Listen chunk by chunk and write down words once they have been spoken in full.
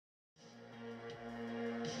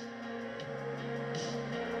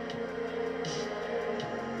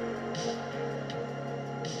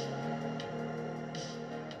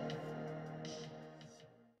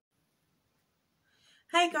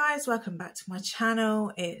guys, welcome back to my channel.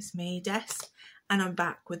 It's me, Des, and I'm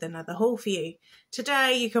back with another haul for you.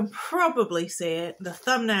 Today, you can probably see it, the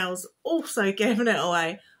thumbnail's also giving it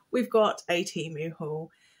away. We've got a Temu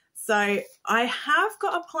haul. So I have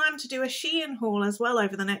got a plan to do a Shein haul as well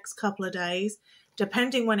over the next couple of days,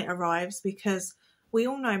 depending when it arrives, because we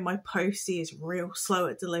all know my postie is real slow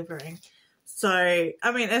at delivering. So,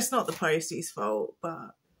 I mean, it's not the postie's fault, but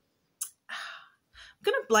I'm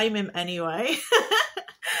going to blame him anyway.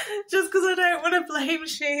 Just because I don't want to blame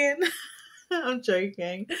Shein. I'm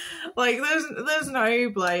joking. Like, there's no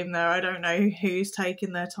blame there. I don't know who's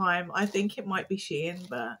taking their time. I think it might be Shein,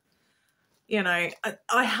 but, you know,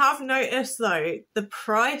 I have noticed, though, the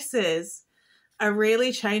prices are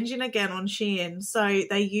really changing again on Shein. So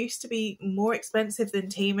they used to be more expensive than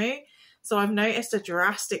Temu. So I've noticed a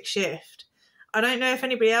drastic shift. I don't know if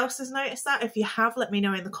anybody else has noticed that. If you have, let me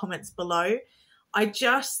know in the comments below. I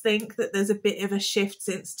just think that there's a bit of a shift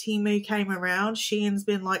since Temu came around. Shein's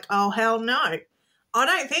been like, oh, hell no. I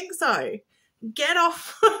don't think so. Get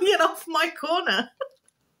off my corner.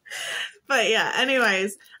 But yeah,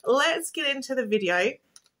 anyways, let's get into the video.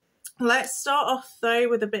 Let's start off, though,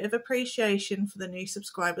 with a bit of appreciation for the new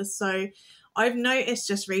subscribers. So I've noticed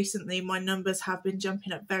just recently my numbers have been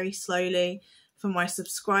jumping up very slowly for my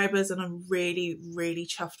subscribers, and I'm really, really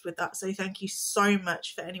chuffed with that. So thank you so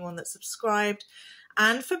much for anyone that's subscribed,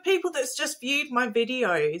 and for people that's just viewed my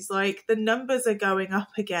videos. Like, the numbers are going up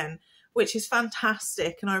again, which is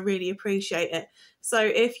fantastic, and I really appreciate it. So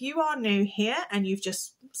if you are new here and you've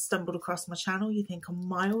just stumbled across my channel, you think I'm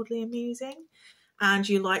mildly amusing, and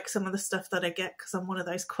you like some of the stuff that I get, because I'm one of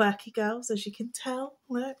those quirky girls, as you can tell.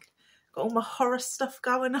 Look, got all my horror stuff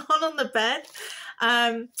going on the bed.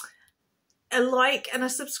 A like and a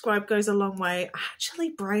subscribe goes a long way. I actually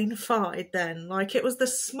brain farted then. Like, it was the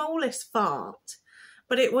smallest fart,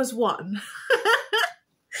 but it was one.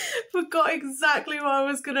 Forgot exactly what I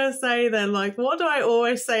was going to say then. Like, what do I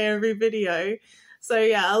always say every video? So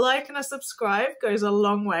yeah, a like and a subscribe goes a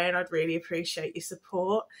long way, and I'd really appreciate your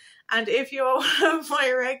support. And if you're one of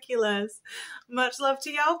my regulars, much love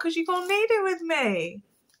to y'all, because you're going to need it with me,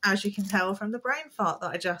 as you can tell from the brain fart that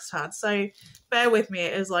I just had. So bear with me,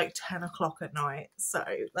 it is like 10 o'clock at night. So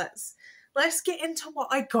let's get into what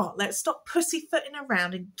I got. Let's stop pussyfooting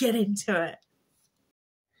around and get into it.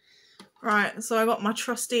 Right, so I got my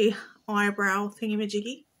trusty eyebrow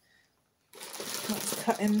thingy-majiggy. Let's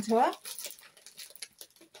cut into it.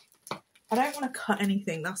 I don't want to cut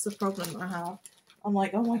anything, that's the problem I have. I'm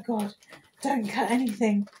like, oh my god, don't cut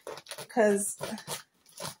anything, because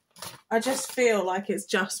I just feel like it's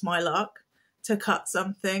just my luck to cut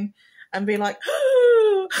something and be like,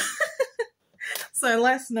 oh! So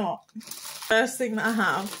let's not. First thing that I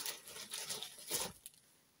have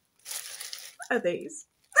are these.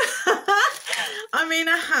 I mean,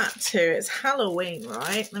 I had to. It's Halloween,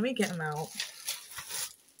 right? Let me get them out.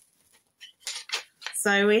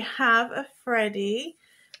 So we have a Freddy,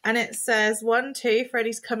 and it says 1, 2,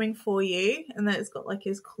 Freddy's coming for you. And then it's got like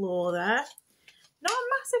his claw there. Not a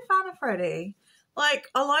massive fan of Freddy. Like,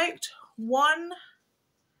 I liked 1, I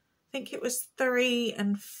think it was 3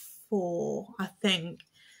 and 4, I think.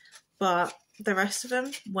 But the rest of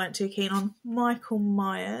them weren't too keen on. Michael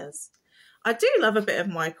Myers. I do love a bit of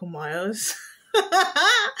Michael Myers.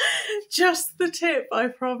 Just the tip, I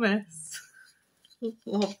promise.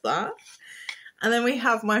 Love that. And then we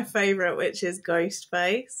have my favourite, which is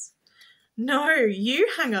Ghostface. No, you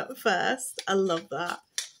hang up first. I love that.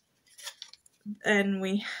 Then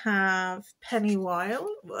we have Pennywise.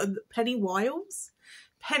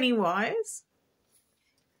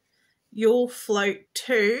 You'll Float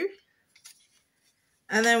too.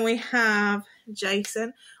 And then we have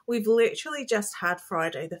Jason. We've literally just had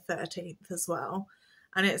Friday the 13th as well.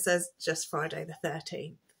 And it says just Friday the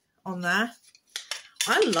 13th on there.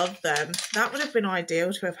 I love them. That would have been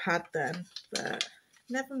ideal to have had them, but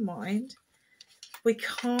never mind. We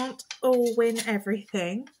can't all win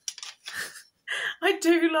everything. I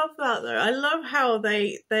do love that though. I love how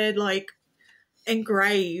they're like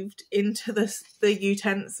engraved into the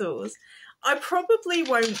utensils. I probably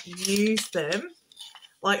won't use them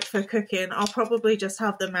like for cooking. I'll probably just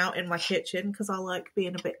have them out in my kitchen because I like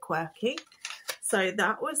being a bit quirky. So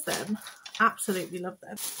that was them. Absolutely love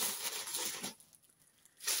them.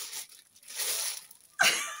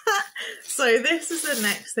 So this is the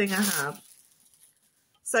next thing I have.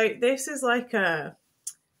 So this is like a,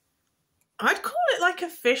 I'd call it like a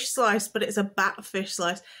fish slice, but it's a bat fish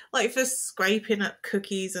slice. Like for scraping up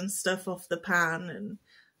cookies and stuff off the pan and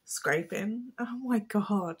scraping. Oh my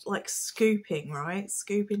god, like scooping, right?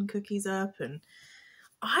 Scooping cookies up, and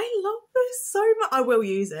I love this so much. I will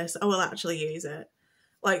use this. I will actually use it.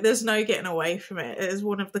 Like, there's no getting away from it. It is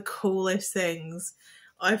one of the coolest things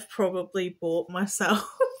I've probably bought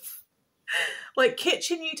myself. Like,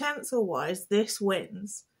 kitchen utensil wise, this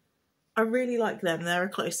wins. I really like them. They're a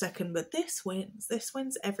close second, but this wins. This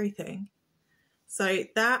wins everything. So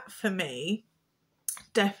that, for me,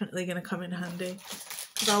 definitely going to come in handy.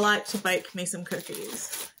 Because I like to bake me some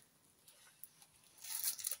cookies.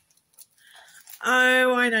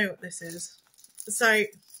 Oh, I know what this is. So,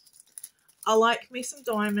 I like me some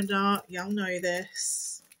diamond art. Y'all know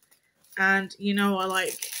this. And, you know, I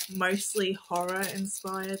like mostly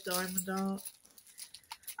horror-inspired diamond art.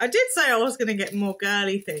 I did say I was going to get more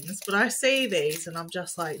girly things, but I see these and I'm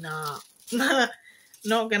just like, nah.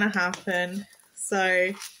 Not going to happen. So,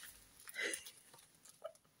 I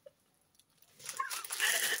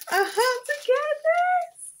have to get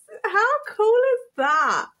this. How cool is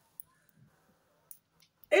that?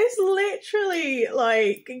 It's literally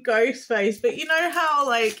like Ghostface, but you know how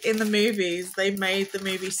like in the movies they made the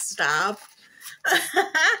movie Stab?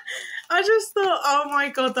 I just thought, oh my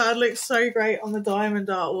god, that looks so great on the diamond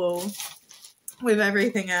art wall with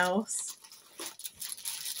everything else.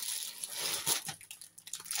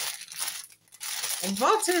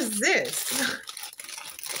 What is this?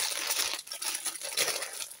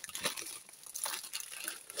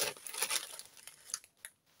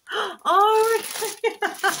 Oh,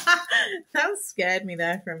 that scared me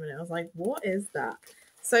there for a minute. I was like, what is that?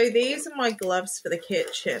 So these are my gloves for the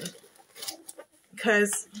kitchen.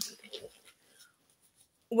 Because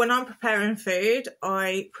when I'm preparing food,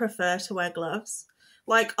 I prefer to wear gloves.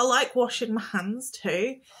 Like, I like washing my hands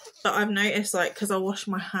too. But I've noticed, like, because I wash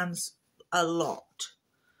my hands a lot.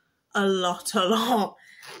 My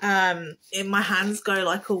hands go,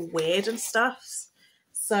 like, all weird and stuff.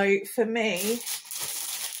 So, for me,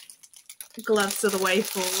 gloves are the way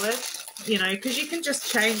forward, you know, because you can just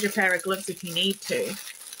change a pair of gloves if you need to.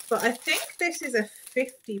 But I think this is a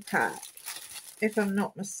 50 pack, if I'm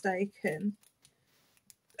not mistaken.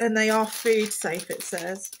 And they are food safe, it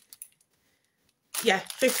says. Yeah,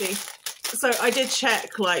 50. So I did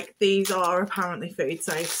check, like, these are apparently food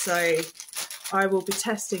safe. So I will be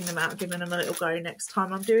testing them out, giving them a little go next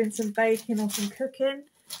time I'm doing some baking or some cooking.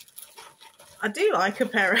 I do like a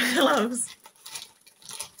pair of gloves.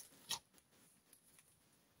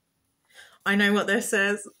 I know what this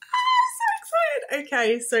is. Ah, so excited.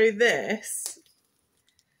 Okay, so this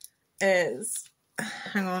is,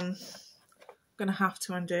 hang on, I'm going to have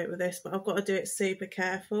to undo it with this, but I've got to do it super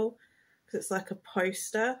careful because it's like a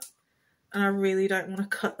poster and I really don't want to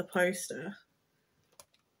cut the poster.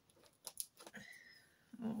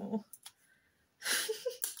 Oh.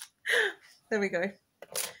 There we go.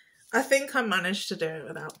 I think I managed to do it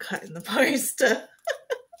without cutting the poster.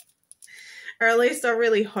 Or at least I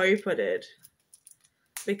really hope I did.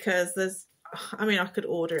 Because there's, I mean, I could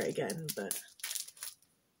order it again, but.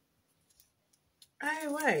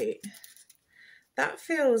 Oh, wait. That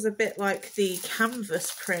feels a bit like the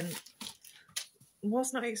canvas print.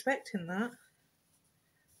 Was not expecting that.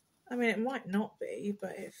 I mean, it might not be,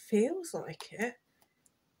 but it feels like it.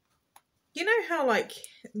 You know how, like,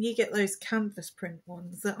 you get those canvas print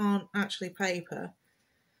ones that aren't actually paper?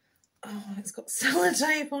 Oh, it's got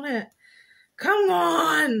sellotape on it. Come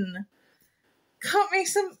on! Cut me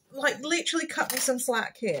some, like, literally cut me some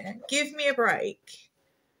slack here. Give me a break.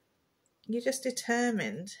 You're just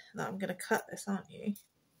determined that I'm going to cut this, aren't you?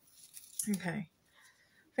 Okay.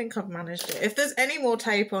 I think I've managed it. If there's any more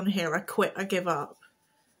tape on here, I quit. I give up.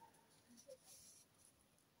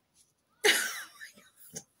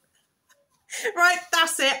 Right,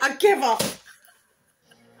 that's it. I give up.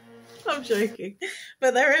 I'm joking.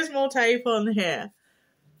 But there is more tape on here.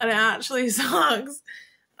 And it actually sucks.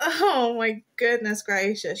 Oh my goodness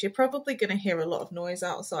gracious. You're probably going to hear a lot of noise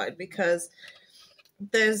outside because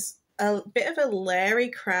there's a bit of a leery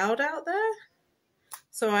crowd out there.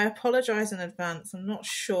 So I apologise in advance. I'm not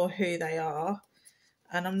sure who they are.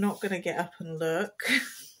 And I'm not going to get up and look.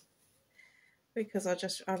 Because I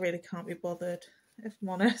really can't be bothered, if I'm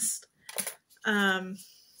honest.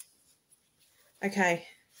 Okay.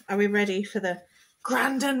 Are we ready for the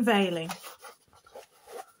grand unveiling?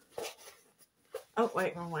 Oh,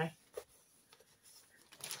 wait, wrong way.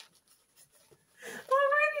 I've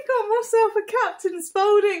already got myself a Captain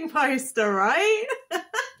Spalding poster, right?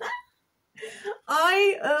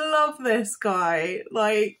 I love this guy.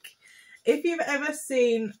 Like, if you've ever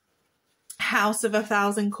seen House of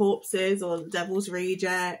 1,000 Corpses or Devil's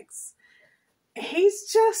Rejects,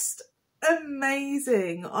 he's just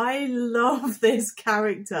amazing. I love this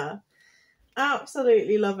character.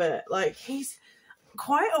 Absolutely love it. Like, he's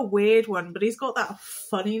quite a weird one, but he's got that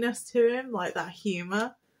funniness to him, like that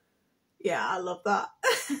humour. Yeah, I love that.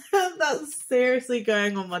 That's seriously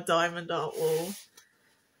going on my diamond art wall.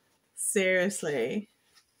 Seriously.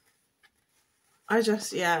 I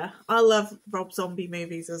love Rob Zombie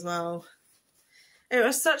movies as well. It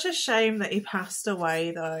was such a shame that he passed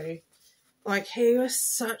away, though. Like, he was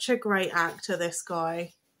such a great actor, this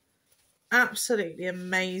guy. Absolutely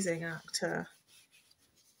amazing actor.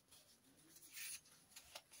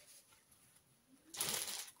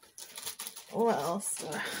 What else?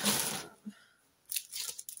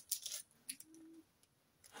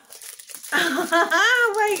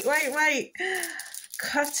 Wait.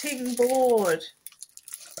 Cutting board.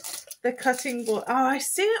 The cutting board. Oh, I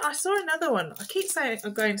see it. I saw another one. I keep saying,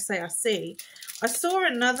 I'm going to say I see. I saw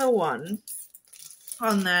another one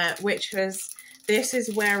on there, which was, this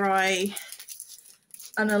is where I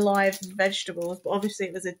unalive vegetables, but obviously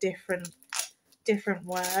it was a different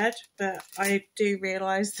word. But I do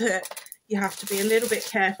realise that you have to be a little bit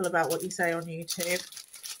careful about what you say on YouTube,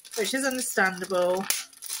 which is understandable.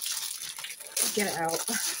 Get it out.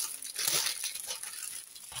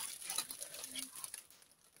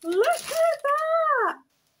 Look at that!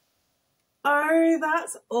 Oh,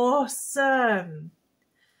 that's awesome.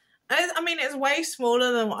 I mean, it's way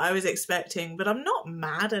smaller than what I was expecting, but I'm not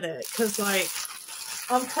mad at it because, like,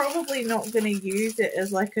 I'm probably not going to use it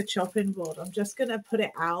as, like, a chopping board. I'm just going to put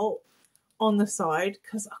it out on the side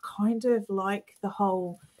because I kind of like the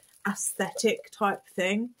whole aesthetic type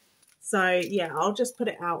thing. So, yeah, I'll just put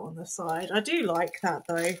it out on the side. I do like that,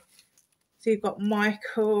 though. So you've got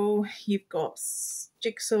Michael, you've got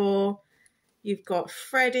Jigsaw, you've got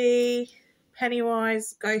Freddy,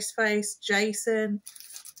 Pennywise, Ghostface, Jason,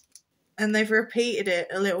 and they've repeated it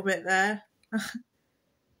a little bit there.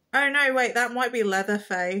 Oh no, wait, that might be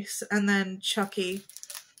Leatherface, and then Chucky.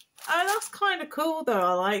 Oh, that's kind of cool though,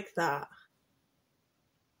 I like that.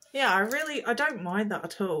 Yeah, I don't mind that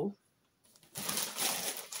at all.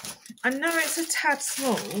 I know it's a tad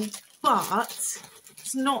small, but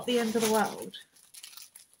it's not the end of the world.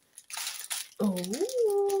 Oh,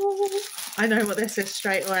 I know what this is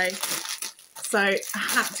straight away. So I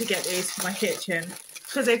had to get these for my kitchen.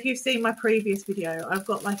 Because if you've seen my previous video, I've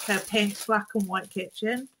got like a pink, black and white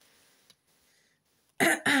kitchen.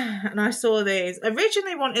 And I saw these. I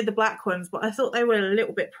originally wanted the black ones, but I thought they were a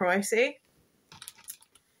little bit pricey.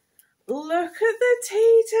 Look at the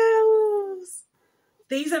tea towels.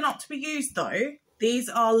 These are not to be used though. These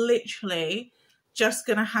are literally just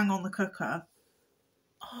going to hang on the cooker.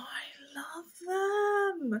 Oh, I love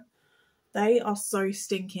them. They are so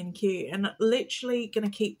stinking cute and literally going to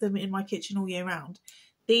keep them in my kitchen all year round.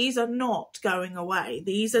 These are not going away.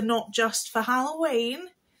 These are not just for Halloween.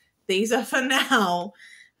 These are for now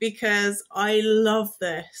because I love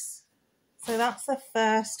this. So that's the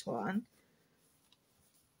first one.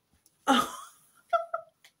 Oh.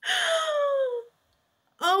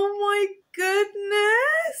 Oh my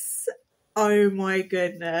goodness. Oh my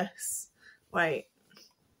goodness. Wait.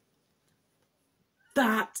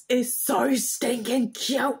 That is so stinking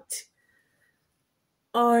cute.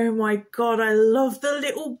 Oh my god, I love the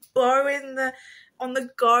little bow on the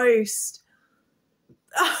ghost.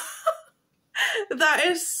 That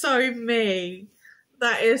is so me.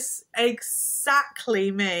 That is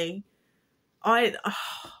exactly me. Oh my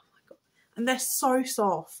god. And they're so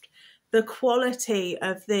soft. The quality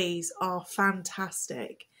of these are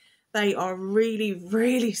fantastic. They are really,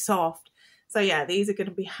 really soft. So yeah, these are going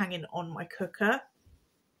to be hanging on my cooker.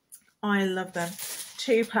 I love them.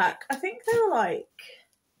 2-pack. I think they were like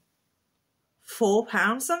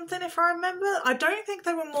 £4 something if I remember. I don't think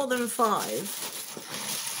they were more than 5.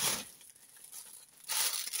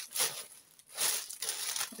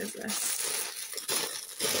 What is this?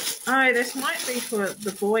 Oh, this might be for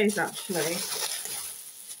the boys actually.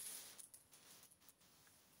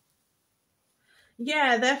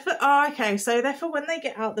 Yeah, they're for, oh, okay, so they're for when they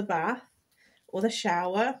get out the bath or the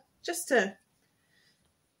shower, just to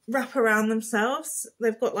wrap around themselves.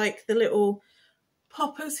 They've got like the little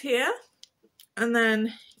poppers here, and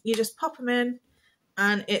then you just pop them in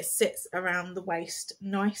and it sits around the waist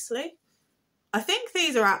nicely. I think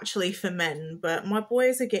these are actually for men, but my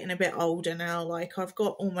boys are getting a bit older now. Like I've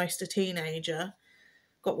got almost a teenager,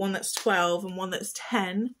 got one that's 12 and one that's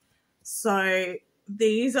 10. So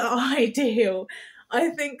these are ideal.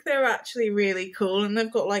 I think they're actually really cool, and they've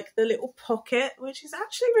got like the little pocket, which is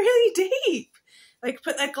actually really deep. They can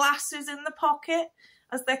put their glasses in the pocket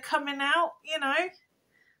as they're coming out, you know.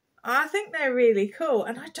 I think they're really cool,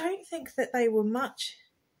 and I don't think that they were much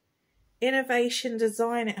innovation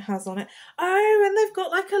design it has on it. Oh, and they've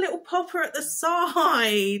got like a little popper at the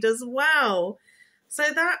side as well.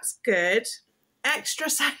 So that's good. Extra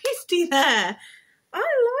safety there. I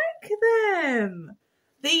like at them.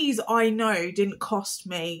 These I know didn't cost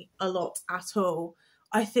me a lot at all.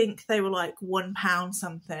 I think they were like £1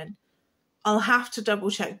 something. I'll have to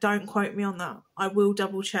double check. Don't quote me on that. I will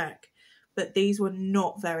double check. But these were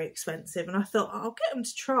not very expensive. And I thought, I'll get them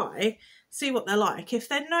to try, see what they're like. If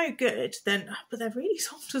they're no good, then, but they're really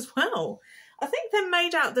soft as well. I think they're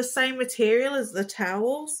made out of the same material as the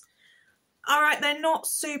towels. All right, they're not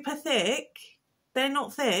super thick. They're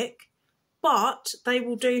not thick, but they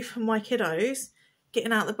will do for my kiddos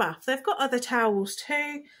getting out the bath. They've got other towels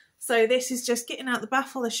too. So this is just getting out the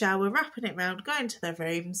bath or the shower, wrapping it round, going to their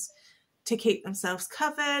rooms to keep themselves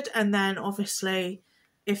covered. And then obviously,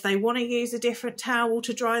 if they want to use a different towel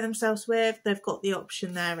to dry themselves with, they've got the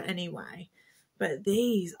option there anyway. But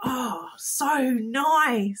these are so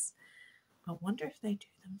nice. I wonder if they do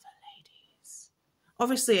them for ladies.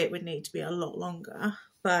 Obviously, it would need to be a lot longer,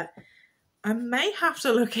 but I may have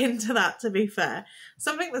to look into that, to be fair.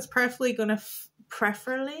 Something that's preferably going to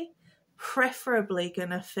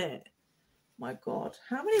fit. My God,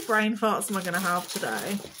 how many brain farts am I going to have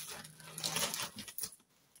today?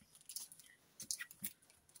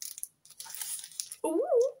 Ooh.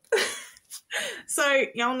 So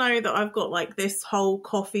y'all know that I've got like this whole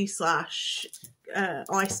coffee slash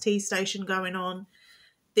iced tea station going on.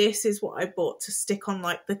 This is what I bought to stick on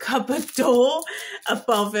like the cupboard door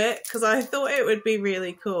above it, because I thought it would be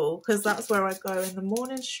really cool, because that's where I go in the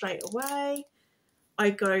morning straight away. I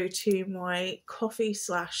go to my coffee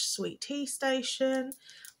slash sweet tea station.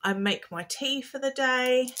 I make my tea for the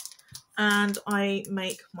day and I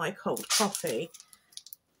make my cold coffee.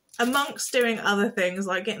 Amongst doing other things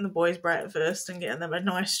like getting the boys breakfast and getting them a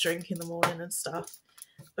nice drink in the morning and stuff.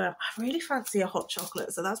 But I really fancy a hot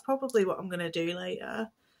chocolate, so that's probably what I'm going to do later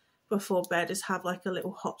before bed, is have like a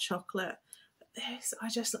little hot chocolate. But this,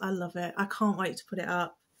 I love it. I can't wait to put it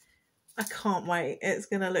up. I can't wait. It's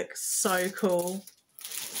going to look so cool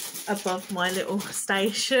above my little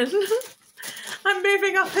station. I'm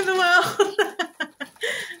moving up in the world.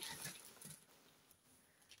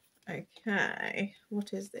 Okay,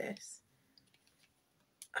 what is this?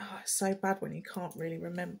 Oh, it's so bad when you can't really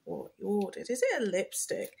remember what you ordered. Is it a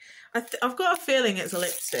lipstick? I've got a feeling it's a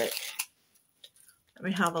lipstick. Let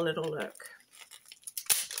me have a little look.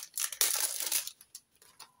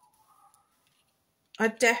 I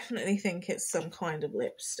definitely think it's some kind of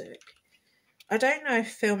lipstick. I don't know if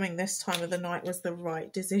filming this time of the night was the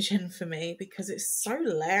right decision for me, because it's so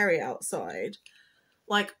leery outside.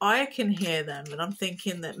 Like, I can hear them, and I'm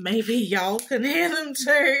thinking that maybe y'all can hear them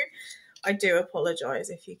too. I do apologise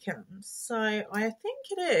if you can. So, I think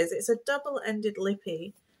it is. It's a double-ended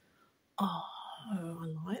lippy. Oh, I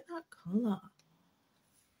like that colour.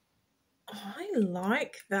 I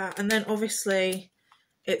like that. And then, obviously,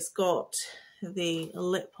 it's got the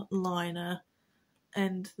lip liner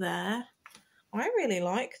end there. I really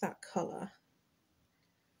like that colour.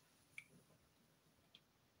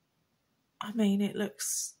 I mean, it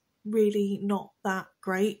looks really not that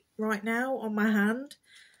great right now on my hand,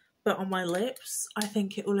 but on my lips, I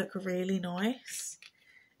think it will look really nice.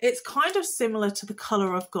 It's kind of similar to the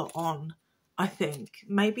colour I've got on, I think.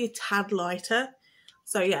 Maybe a tad lighter.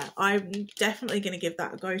 So yeah, I'm definitely going to give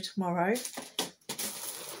that a go tomorrow.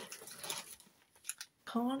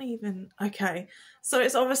 Can't even... Okay, so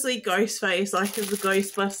it's obviously Ghostface, like the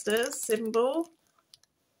Ghostbusters symbol.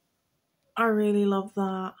 I really love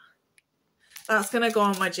that. That's going to go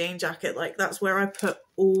on my jean jacket. Like, that's where I put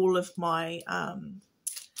all of my,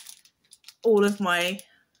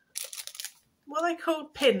 what are they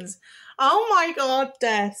called? Pins. Oh my God,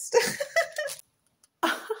 Dest.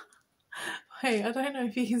 Wait, I don't know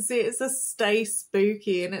if you can see it. It's a Stay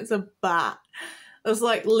Spooky and it's a bat. That's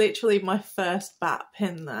like literally my first bat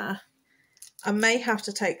pin there. I may have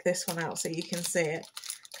to take this one out so you can see it,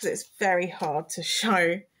 because it's very hard to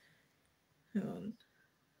show. Hang on.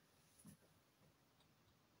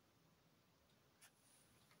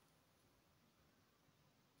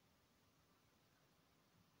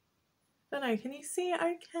 I don't know, can you see it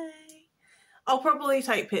okay? I'll probably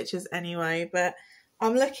take pictures anyway, but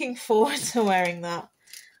I'm looking forward to wearing that.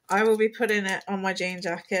 I will be putting it on my jean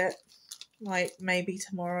jacket, like maybe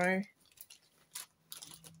tomorrow.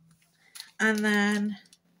 And then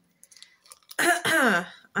I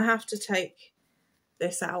have to take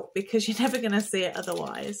this out because you're never going to see it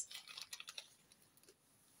otherwise.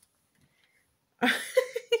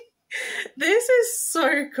 This is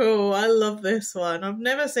so cool. I love this one. I've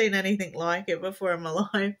never seen anything like it before in my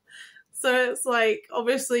life. So it's like,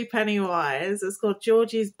 obviously Pennywise. It's got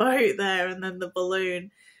Georgie's boat there and then the balloon.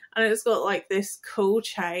 And it's got like this cool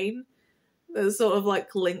chain that sort of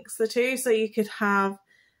like links the two. So you could have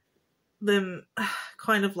them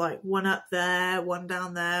kind of like one up there, one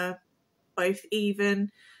down there, both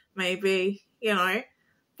even, maybe, you know.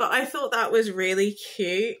 But I thought that was really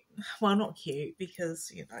cute. Well, not cute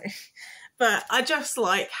because, you know, but I just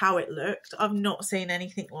like how it looked. I've not seen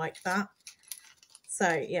anything like that.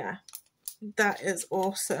 So yeah, that is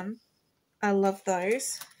awesome. I love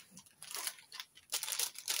those.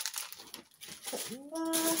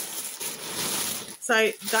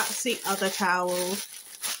 So that's the other towel.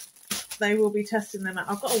 They will be testing them out.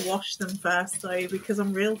 I've got to wash them first though, because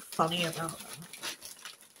I'm real funny about them.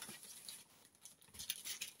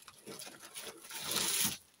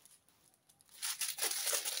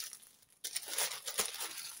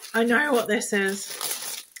 I know what this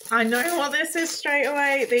is. I know what this is straight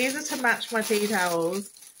away. These are to match my tea towels.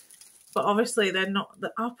 But obviously they're not.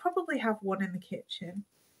 I'll probably have one in the kitchen.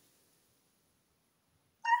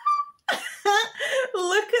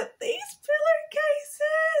 Look at these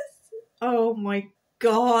pillowcases. Oh my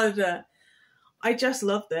God. I just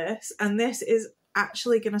love this. And this is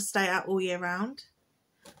actually going to stay out all year round.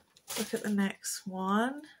 Look at the next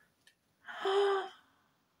one.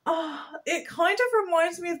 Oh, it kind of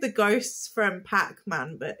reminds me of the ghosts from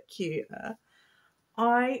Pac-Man, but cuter.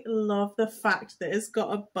 I love the fact that it's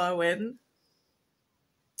got a bow in.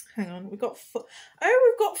 Hang on, we've got 4.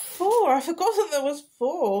 Oh, we've got 4. I forgot that there was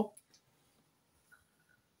 4.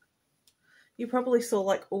 You probably saw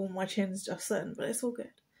like all my chins just then, but it's all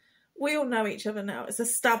good. We all know each other now. It's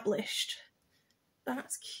established.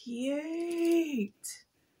 That's cute.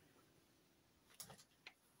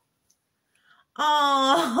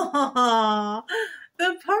 Oh, the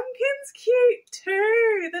pumpkin's cute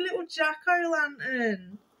too. The little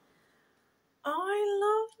jack-o'-lantern. I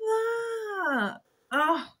love that.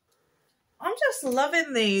 Oh, I'm just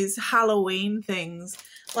loving these Halloween things.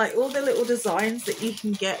 Like all the little designs that you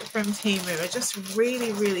can get from Temu are just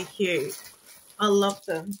really, really cute. I love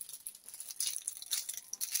them.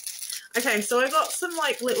 Okay, so I got some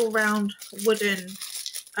like little round wooden,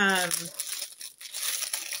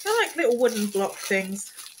 they're like little wooden block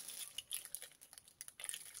things.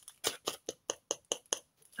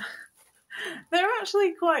 They're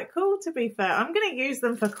actually quite cool, to be fair. I'm going to use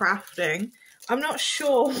them for crafting. I'm not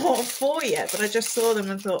sure what for yet, but I just saw them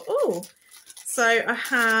and thought, oh. So I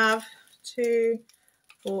have 2,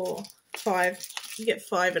 4, 5. You get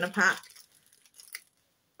 5 in a pack.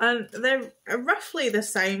 And they're roughly the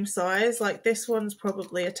same size. Like this one's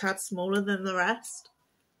probably a tad smaller than the rest.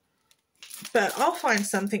 But I'll find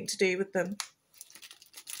something to do with them.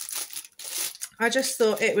 I just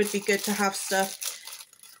thought it would be good to have stuff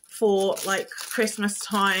for like Christmas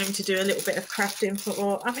time to do a little bit of crafting for.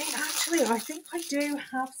 Or I mean, actually, I think I do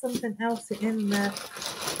have something else in the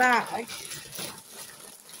bag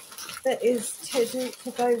that is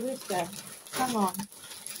to go with them. Hang on,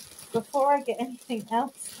 before I get anything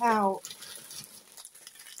else out.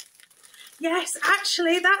 Yes,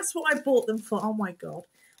 actually, that's what I bought them for. Oh my God.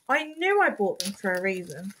 I knew I bought them for a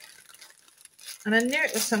reason. And I knew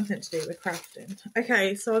it was something to do with crafting.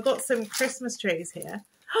 Okay, so I got some Christmas trees here.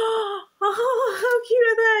 Oh, how cute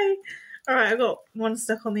are they? All right, I got one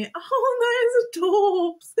stuck on the... Oh, that is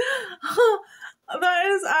adorbs. Oh, that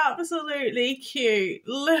is absolutely cute.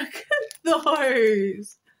 Look at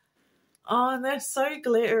those. Oh, and they're so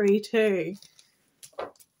glittery too.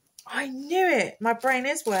 I knew it. My brain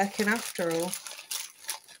is working after all.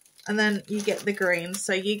 And then you get the green.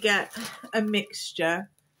 So you get a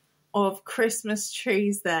mixture of Christmas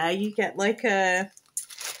trees there. You get like a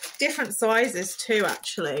different sizes too,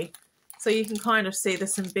 actually. So you can kind of see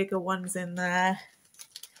there's some bigger ones in there.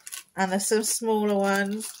 And there's some smaller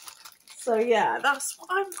ones. So yeah, that's what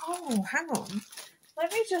I'm... Oh, hang on.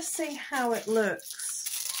 Let me just see how it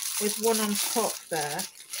looks with one on top there.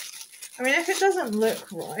 I mean, if it doesn't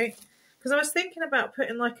look right... Because I was thinking about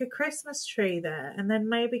putting like a Christmas tree there and then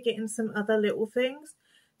maybe getting some other little things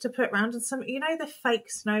to put around, and some, you know, the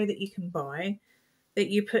fake snow that you can buy that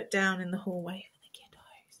you put down in the hallway for the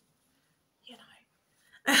kiddos, you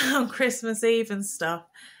know, on Christmas Eve and stuff.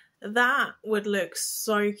 That would look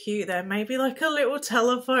so cute there. Maybe like a little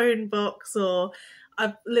telephone box or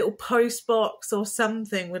a little post box or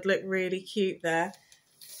something would look really cute there.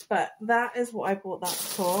 But that is what I bought that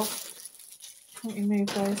for. Let me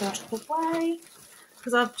move those out of the way,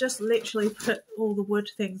 because I've just literally put all the wood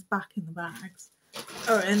things back in the bags.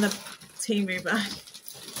 Oh, in the Temu bag.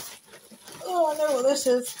 Oh, I know what this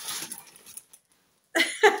is.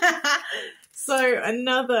 So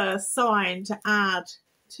another sign to add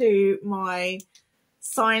to my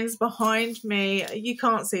signs behind me. You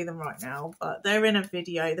can't see them right now, but they're in a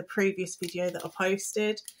video, the previous video that I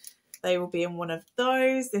posted. They will be in one of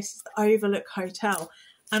those. This is the Overlook Hotel.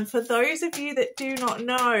 And for those of you that do not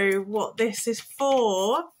know what this is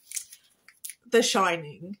for, The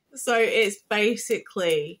Shining. So it's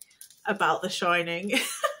basically about The Shining.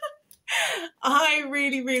 I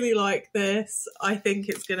really, really like this. I think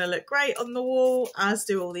it's going to look great on the wall, as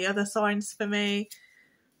do all the other signs for me.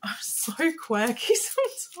 I'm so quirky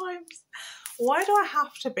sometimes. Why do I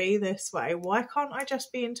have to be this way? Why can't I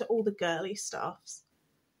just be into all the girly stuffs?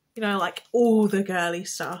 You know, like all the girly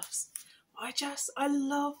stuffs. I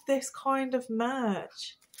love this kind of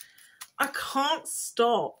merch. I can't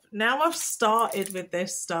stop. Now I've started with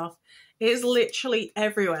this stuff. It's literally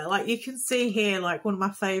everywhere. Like you can see here, like one of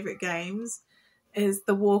my favourite games is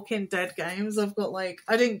the Walking Dead games. I've got like,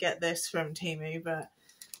 I didn't get this from Temu, but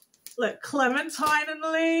look, Clementine and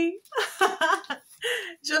Lee.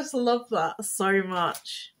 Just love that so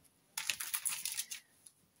much.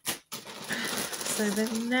 So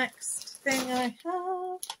the next thing I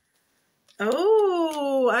have,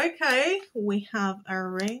 oh, okay, we have a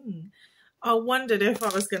ring. I wondered if I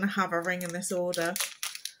was going to have a ring in this order.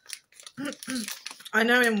 I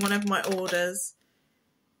know in one of my orders,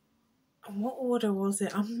 what order was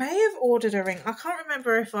it? I may have ordered a ring. I can't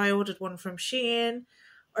remember if I ordered one from Shein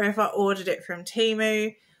or if I ordered it from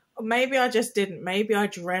Temu. Or maybe I just didn't. Maybe I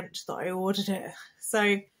dreamt that I ordered it.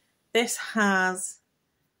 So this has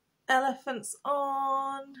elephants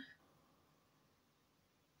on.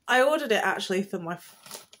 I ordered it actually for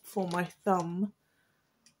my thumb.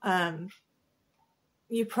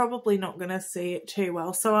 You're probably not going to see it too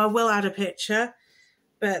well, so I will add a picture,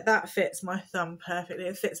 but that fits my thumb perfectly.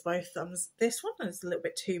 It fits both thumbs. This one is a little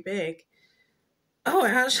bit too big. Oh,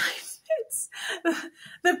 it actually fits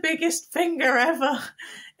the biggest finger ever.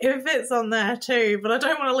 It fits on there too, but I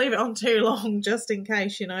don't want to leave it on too long just in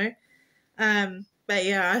case, you know. But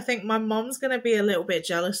yeah, I think my mom's going to be a little bit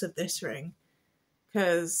jealous of this ring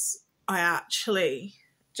because I actually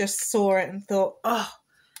just saw it and thought, oh,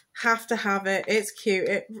 have to have it. It's cute.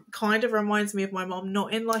 It kind of reminds me of my mom,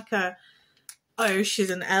 not in like a, oh,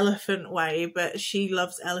 she's an elephant way, but she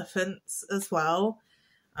loves elephants as well.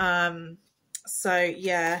 So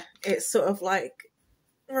yeah, it's sort of like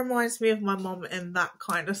reminds me of my mom in that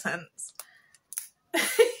kind of sense.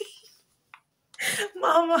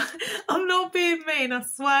 Mama, I'm not being mean, I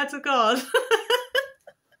swear to God.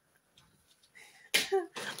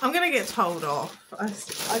 I'm gonna get told off.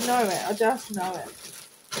 I know it. I just know it.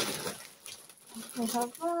 I'll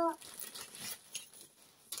have that.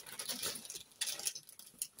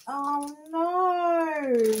 Oh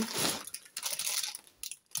no!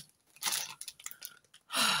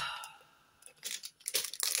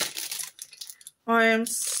 I am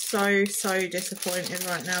so disappointed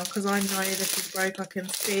right now because I know this is broke. I can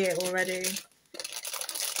see it already.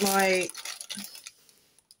 Like,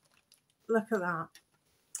 look at that.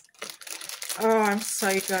 Oh, I'm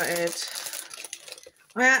so gutted.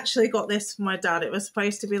 I actually got this for my dad. It was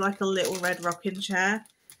supposed to be like a little red rocking chair.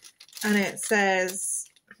 And it says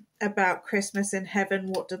about Christmas in heaven,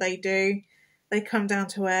 what do? They come down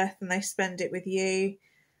to earth and they spend it with you.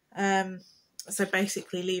 So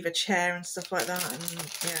basically leave a chair and stuff like that. And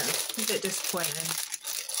yeah, a bit disappointing.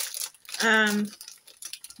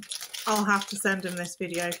 I'll have to send him this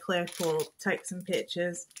video clip or take some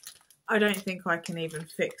pictures. I don't think I can even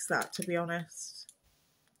fix that, to be honest.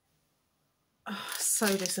 Oh, so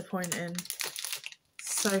disappointing.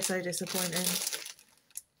 So disappointing.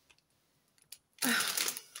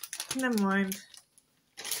 Never mind.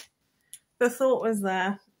 The thought was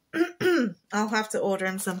there. I'll have to order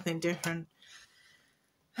him something different.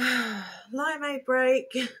 Limeade break.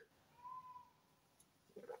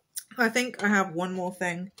 I think I have one more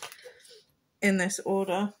thing in this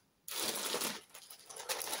order.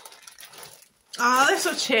 Oh, this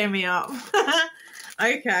will cheer me up.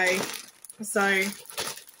 Okay, so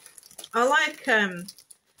I like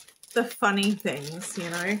the funny things, you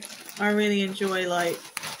know. I really enjoy like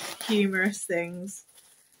humorous things.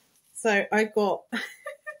 So I got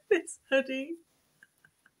this hoodie.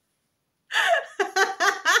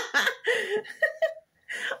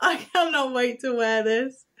 I cannot wait to wear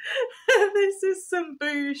this. This is some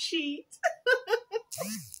bullshit.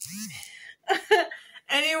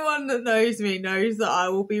 Anyone that knows me knows that I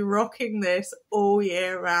will be rocking this all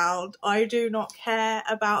year round. I do not care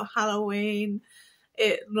about Halloween,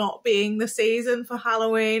 it not being the season for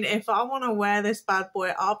Halloween. If I want to wear this bad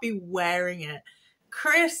boy, I'll be wearing it.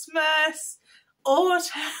 Christmas,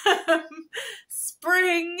 autumn,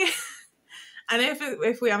 spring. And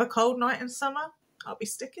if we have a cold night in summer, I'll be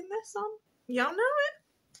sticking this on. Y'all know it.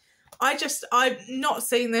 I've not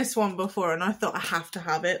seen this one before and I thought I have to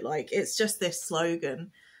have it. Like, it's just this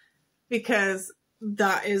slogan. Because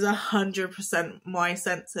that is 100% my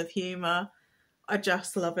sense of humour. I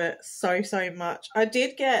just love it so, so much. I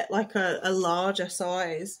did get like a larger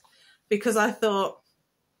size because I thought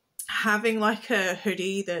having like a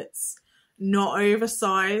hoodie that's not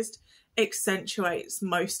oversized accentuates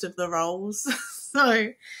most of the rolls. So,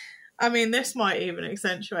 I mean, this might even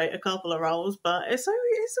accentuate a couple of rolls, but it's so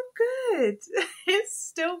good. It's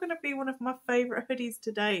still going to be one of my favourite hoodies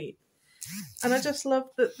to date. And I just love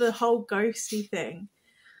the whole ghosty thing.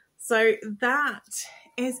 So that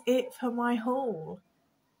is it for my haul.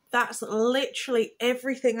 That's literally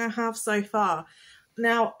everything I have so far.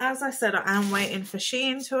 Now, as I said, I am waiting for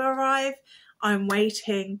Shein to arrive. I'm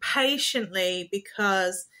waiting patiently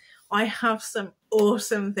because I have some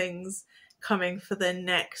awesome things coming for the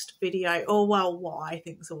next video. Or, well, what I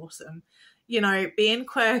think is awesome. You know, being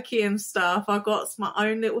quirky and stuff. I've got my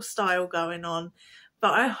own little style going on.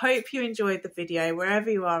 But I hope you enjoyed the video wherever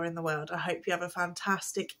you are in the world. I hope you have a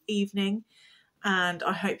fantastic evening. And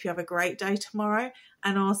I hope you have a great day tomorrow.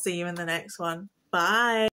 And I'll see you in the next one.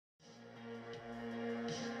 Bye.